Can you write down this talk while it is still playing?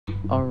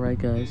Alright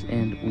guys,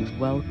 and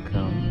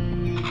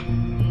welcome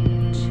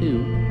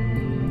to,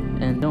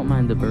 and don't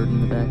mind the bird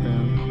in the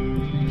background.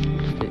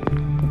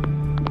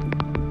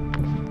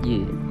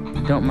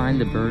 Yeah, don't mind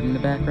the bird in the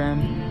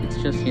background.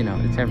 It's just,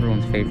 it's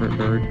everyone's favorite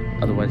bird,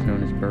 otherwise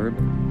known as Burb.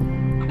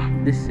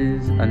 This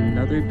is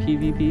another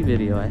PvP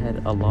video. I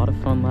had a lot of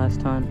fun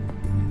last time,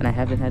 and I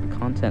haven't had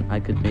content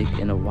I could make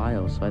in a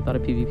while, so I thought a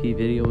PvP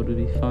video would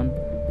be fun.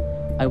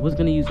 I was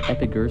going to use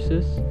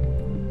Epigursus,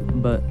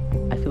 but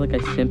I feel like I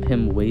simp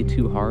him way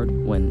too hard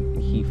when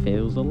he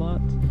fails a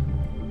lot.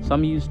 So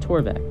I'm going to use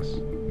Torvax.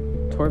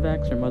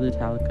 Torvax or Mother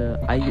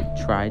Talica. I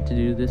tried to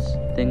do this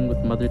thing with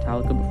Mother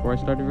Talica before I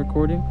started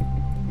recording.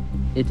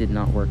 It did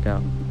not work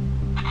out.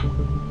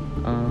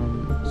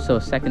 So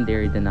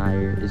secondary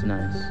denier is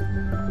nice.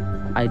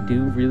 I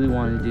do really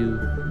want to do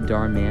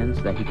Darman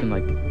so that he can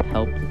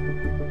help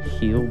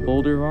heal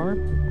bolderar.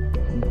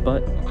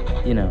 But,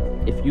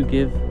 if you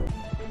give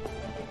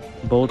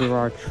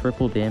bolderar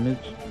triple damage,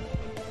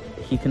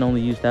 he can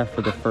only use that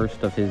for the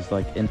first of his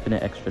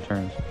infinite extra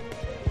turns.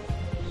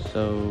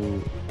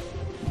 So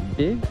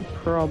big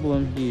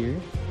problem here,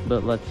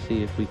 but let's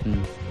see if we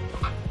can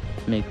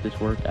make this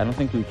work. I don't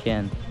think we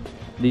can.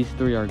 These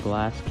three are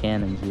glass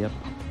cannons. Yep.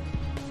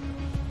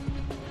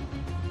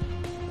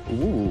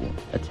 Ooh,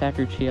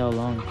 attacker Chiao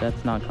Long.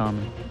 That's not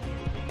common.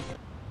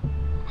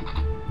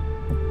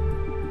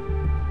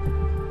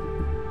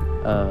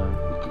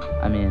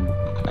 I mean,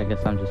 I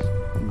guess I'm just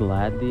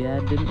glad the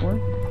ad didn't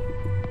work.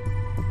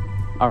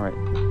 Alright,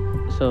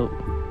 so,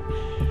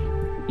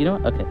 you know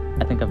what? Okay,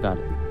 I think I've got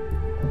it.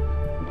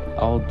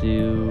 I'll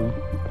do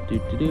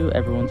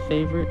everyone's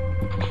favorite,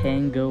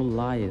 Tango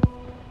Goliath,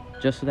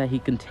 just so that he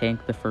can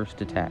tank the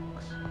first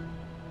attacks.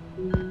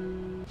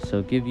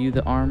 So give you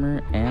the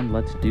armor, and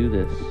let's do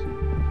this.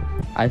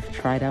 I've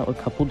tried out a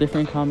couple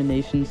different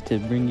combinations to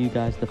bring you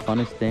guys the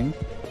funnest thing,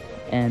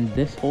 and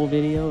this whole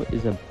video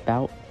is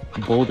about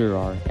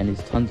bolderar and his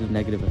tons of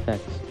negative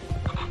effects.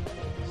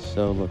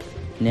 So look.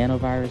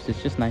 Nanovirus,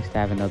 it's just nice to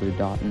have another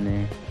dot in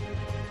there.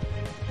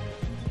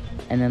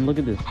 And then look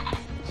at this.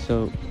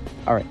 So,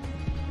 alright,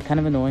 kind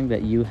of annoying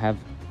that you have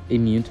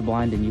immune to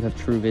blind and you have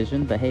true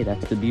vision, but hey,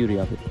 that's the beauty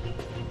of it.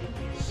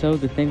 So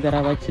the thing that I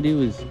like to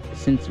do is,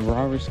 since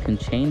Rarus can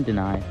chain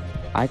deny,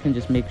 I can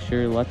just make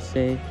sure, let's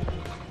say,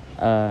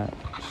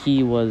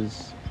 he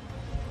was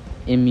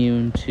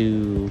immune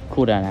to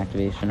cooldown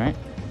activation, right?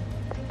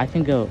 I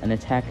can go and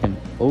attack him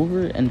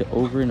over and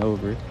over and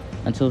over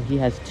until he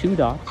has 2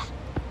 dots,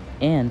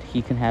 and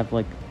he can have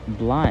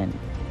blind,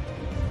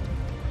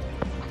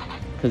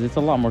 because it's a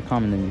lot more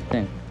common than you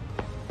think.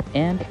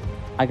 And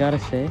I gotta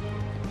say,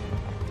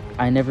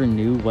 I never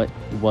knew what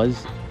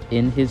was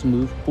in his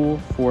move pool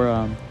for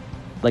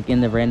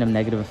in the random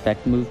negative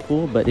effect move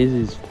pool, but it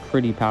is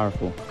pretty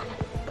powerful.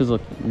 Because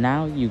look,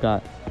 now you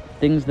got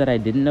things that I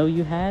didn't know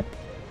you had,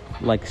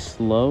 like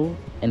slow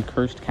and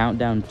cursed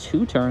countdown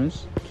 2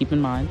 turns. Keep in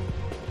mind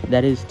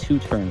that is 2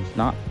 turns,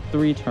 not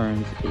 3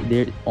 turns.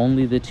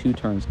 Only the 2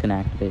 turns can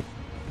activate.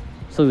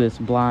 So this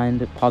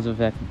blind, positive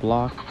effect,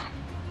 blocked,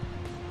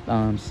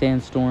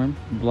 sandstorm,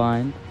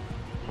 blind,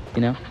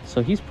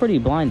 so he's pretty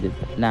blinded.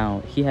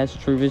 Now he has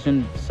true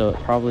vision, so it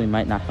probably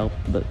might not help,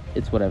 but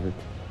it's whatever.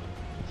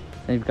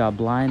 Then you've got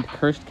blind,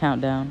 cursed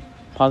countdown,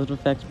 positive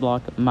effects,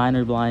 block,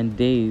 minor blind,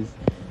 daze.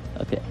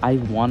 Okay, I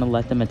want to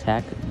let them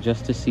attack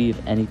just to see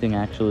if anything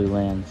actually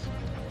lands.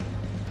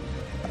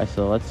 Alright,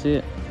 so let's see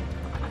it.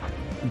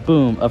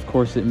 Boom, of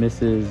course it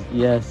misses.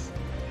 Yes.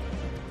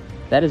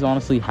 That is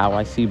honestly how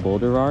I see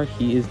bolderar.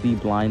 He is the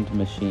blind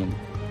machine.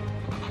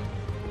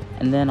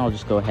 And then I'll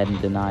just go ahead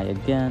and deny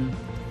again.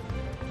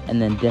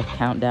 And then death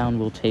countdown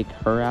will take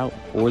her out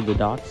or the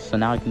dots. So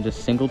now I can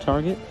just single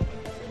target.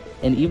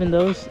 And even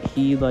those,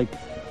 he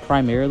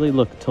primarily,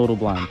 look, total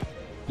blind.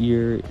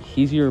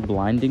 He's your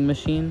blinding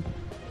machine,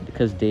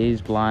 because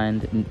daze,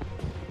 blind,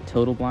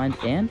 total blind.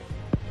 And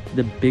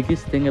the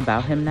biggest thing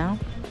about him now,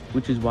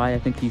 which is why I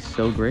think he's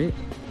so great,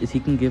 is he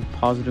can give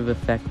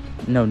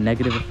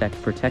negative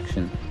effect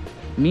protection.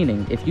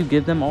 Meaning, if you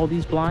give them all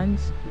these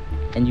blinds,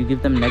 and you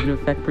give them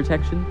negative effect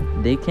protection,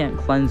 they can't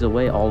cleanse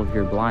away all of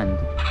your blind.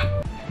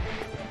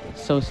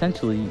 So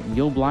essentially,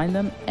 you'll blind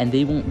them, and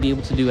they won't be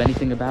able to do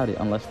anything about it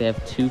unless they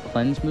have 2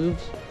 cleanse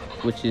moves,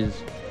 which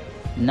is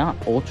not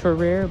ultra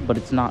rare, but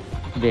it's not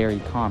very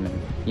common,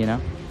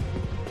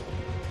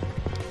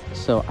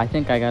 So I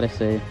think I gotta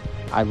say,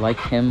 I like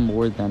him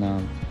more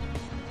than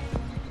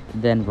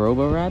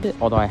Robo-Rabbit,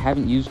 although I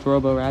haven't used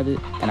Robo-Rabbit,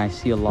 and I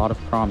see a lot of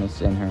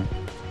promise in her.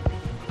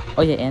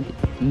 Oh yeah, and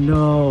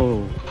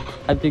no!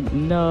 I think,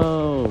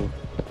 no!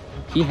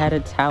 He had a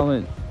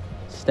talent,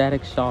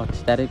 Static Shock.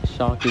 Static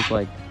Shock is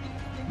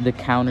the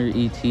counter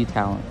ET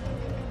talent.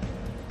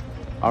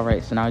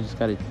 Alright, so now I just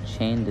gotta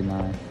chain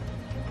deny.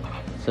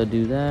 So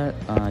do that.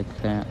 I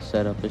can't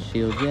set up a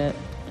shield yet.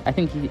 I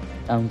think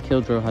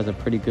Kildro has a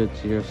pretty good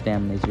 0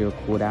 stamina, 0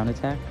 cooldown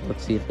attack.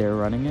 Let's see if they're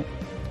running it.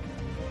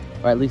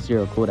 Or at least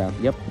 0 cooldown.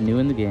 Yep, new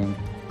in the game.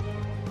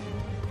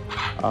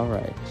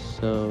 Alright,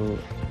 so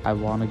I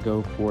want to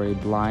go for a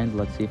blind.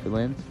 Let's see if it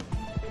lands.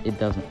 It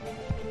doesn't.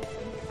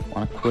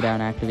 Want to cooldown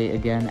activate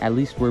again. At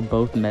least we're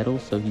both metal,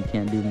 so he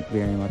can't do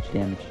very much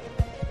damage.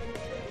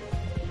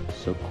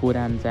 So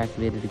cooldown is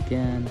activated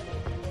again.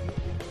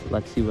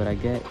 Let's see what I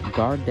get.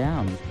 Guard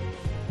down.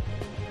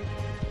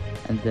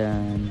 And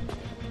then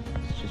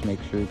let's just make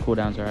sure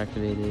cooldowns are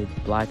activated.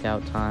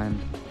 Blackout time.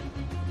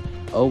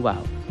 Oh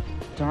wow.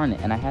 Darn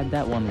it. And I had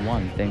that one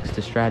won thanks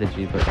to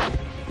strategy, but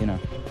you know,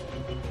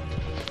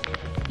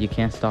 you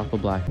can't stop a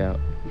blackout.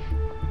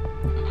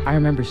 I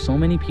remember so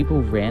many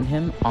people ran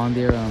him on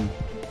their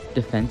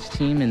defense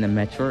team in the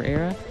Metro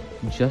era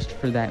just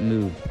for that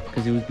move,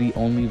 because it was the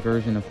only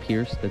version of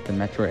Pierce that the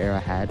Metro era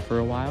had for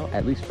a while,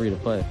 at least free to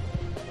play.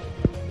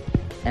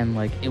 And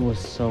like, it was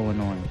so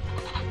annoying.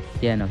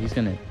 Yeah, no, he's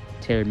gonna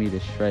tear me to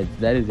shreds.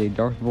 That is a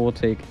Dark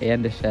Voltaic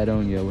and a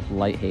Shadonia with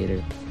Light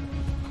Hater.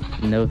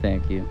 No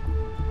thank you.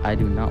 I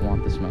do not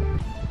want the smoke.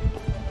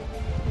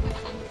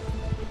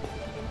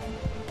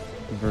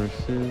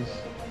 Versus...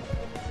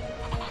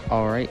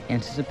 Alright,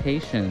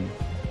 Anticipation.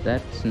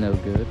 That's no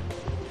good.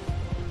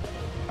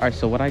 Alright,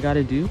 so what I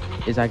gotta do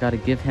is I gotta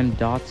give him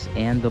dots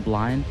and the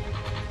blind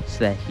so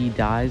that he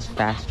dies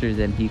faster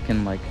than he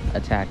can, like,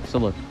 attack. So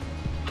look,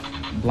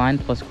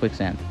 blind plus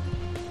quicksand.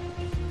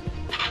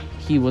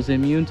 He was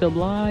immune to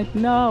blind.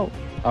 No!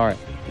 Alright.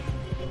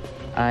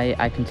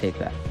 I can take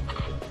that.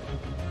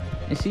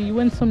 And see, you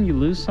win some, you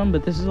lose some,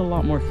 but this is a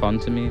lot more fun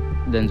to me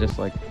than just,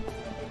 like,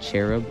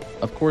 Cherub.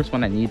 Of course,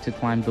 when I need to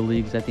climb the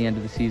leagues at the end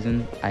of the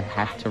season, I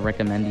have to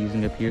recommend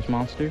using a Pierce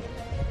monster.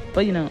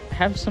 But, you know,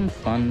 have some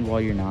fun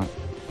while you're not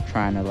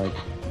trying to, like,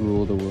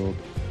 rule the world.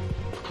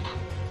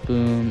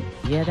 Boom.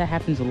 Yeah, that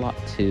happens a lot,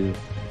 too.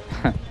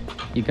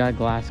 You got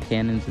glass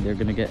cannons, and they're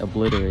gonna get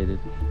obliterated.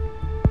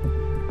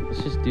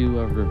 Let's just do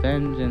a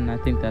revenge, and I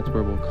think that's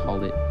where we'll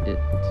call it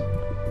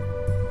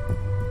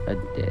a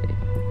day.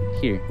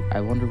 Here, I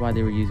wonder why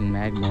they were using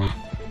Magmor.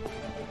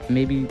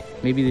 Maybe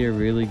they're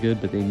really good,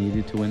 but they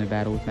needed to win a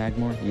battle with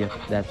Magmor? Yep,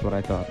 that's what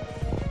I thought.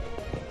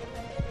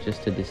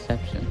 Just a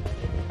deception.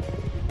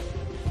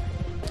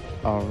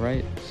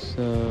 Alright,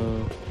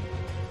 so...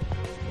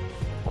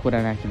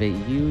 Cooldown activate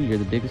you, you're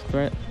the biggest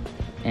threat.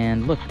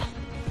 And look,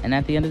 and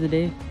at the end of the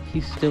day,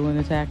 he's still an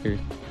attacker.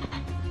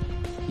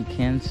 He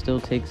can still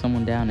take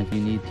someone down if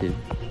you need to.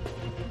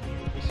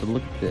 So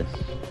look at this.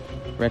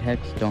 Red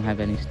Hex, don't have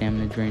any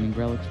stamina draining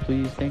relics,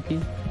 please, thank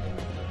you.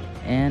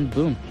 And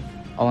boom.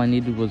 All I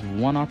needed was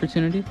one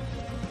opportunity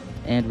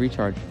and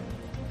recharge.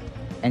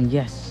 And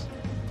yes.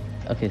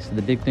 Okay, so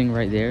the big thing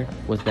right there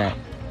was that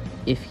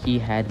if he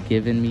had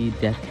given me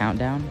Death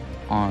Countdown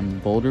on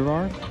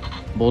bolderar,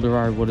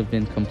 bolderar would have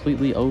been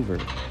completely over.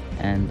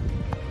 And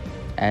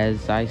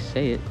as I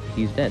say it,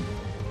 he's dead.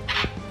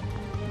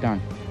 Darn.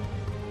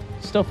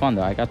 Still fun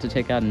though, I got to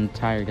take out an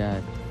entire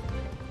guy.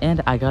 And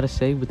I gotta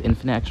say, with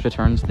infinite extra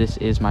turns, this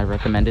is my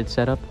recommended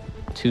setup.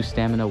 2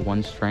 stamina,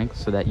 1 strength,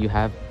 so that you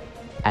have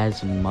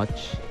as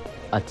much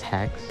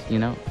attacks, you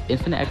know?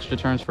 Infinite extra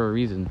turns for a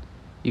reason.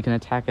 You can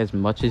attack as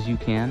much as you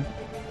can,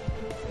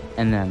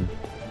 and then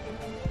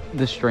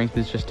the strength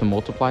is just to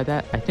multiply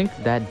that. I think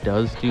that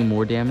does do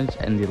more damage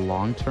in the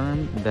long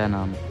term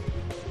than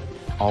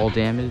all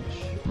damage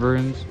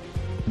runes,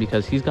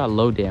 because he's got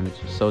low damage,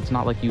 so it's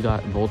not like you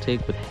got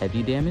Voltaic with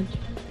heavy damage,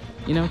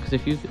 you know? Because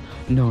if you...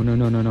 No,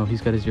 he's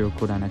got a 0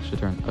 cooldown extra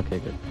turn. Okay,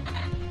 good.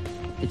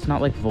 It's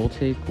not like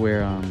Voltaic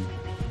where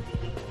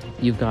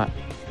you've got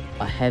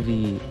a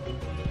heavy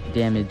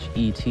damage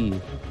ET,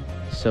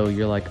 so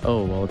you're like,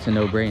 oh, well, it's a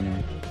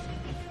no-brainer.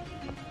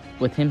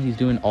 With him, he's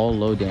doing all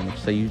low damage,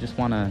 so you just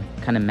want to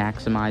kind of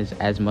maximize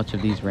as much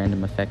of these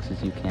random effects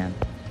as you can.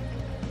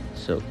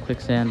 So,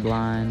 quicksand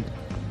blind.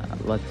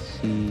 Let's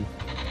see,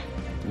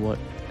 what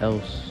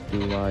else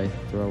do I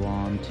throw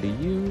on to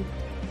you?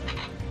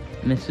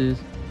 Misses.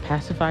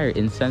 Pacifier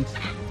Incense,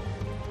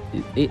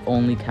 it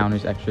only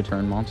counters extra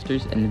turn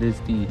monsters, and it is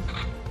the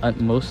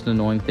most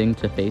annoying thing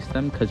to face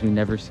them because you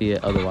never see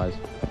it otherwise.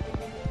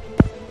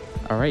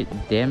 Alright,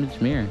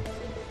 damage mirror.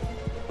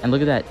 And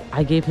look at that,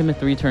 I gave him a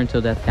 3-turn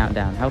till death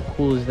countdown. How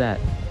cool is that?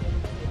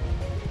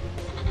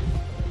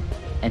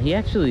 And he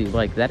actually,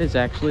 like, that is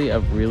actually a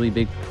really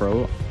big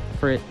pro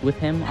for it with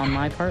him on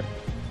my part,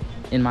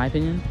 in my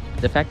opinion.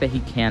 The fact that he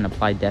can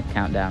apply death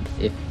countdown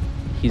if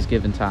he's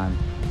given time.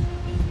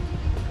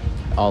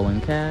 All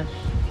in cash.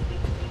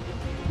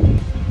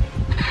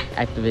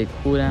 Activate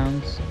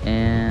cooldowns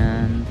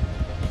and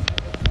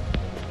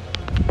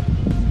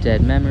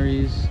dead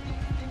memories.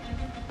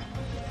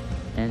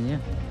 And yeah,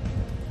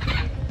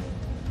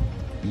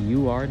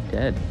 you are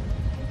dead.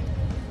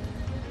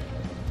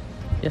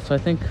 Yeah, so I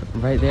think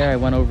right there I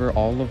went over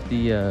all of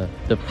the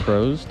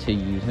pros to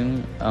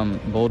using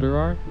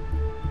bolderar.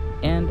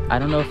 And I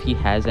don't know if he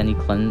has any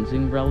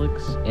cleansing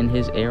relics in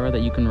his era that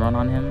you can run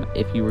on him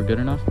if you were good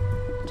enough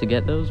to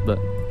get those, but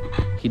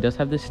he does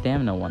have this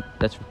stamina one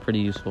that's pretty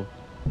useful.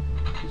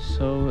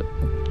 So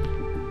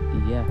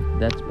yeah,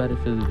 that's about it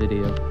for the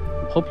video.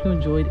 Hope you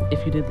enjoyed.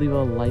 If you did, leave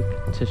a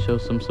like to show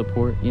some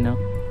support, you know,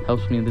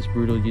 helps me in this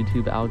brutal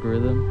YouTube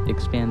algorithm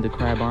expand the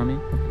Crab Army.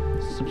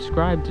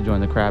 Subscribe to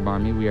join the Crab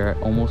Army. We are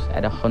almost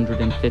at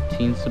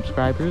 115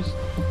 subscribers,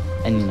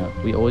 And, you know,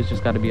 we always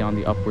just got to be on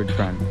the upward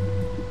trend,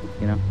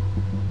 you know?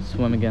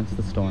 Swim against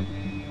the storm.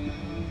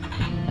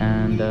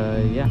 And,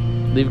 yeah,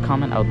 leave a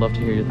comment. I would love to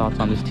hear your thoughts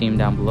on this team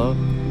down below.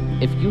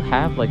 If you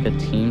have, like, a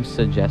team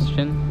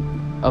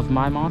suggestion of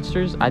my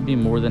monsters, I'd be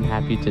more than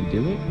happy to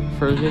do it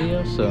for a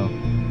video, so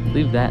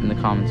leave that in the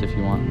comments if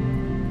you want.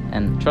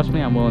 And trust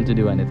me, I'm willing to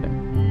do anything.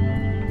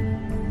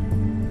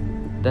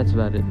 That's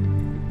about it.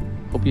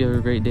 Hope you have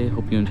a great day.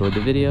 Hope you enjoyed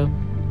the video.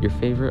 Your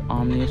favorite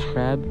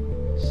Omni-Crab,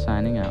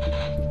 signing out.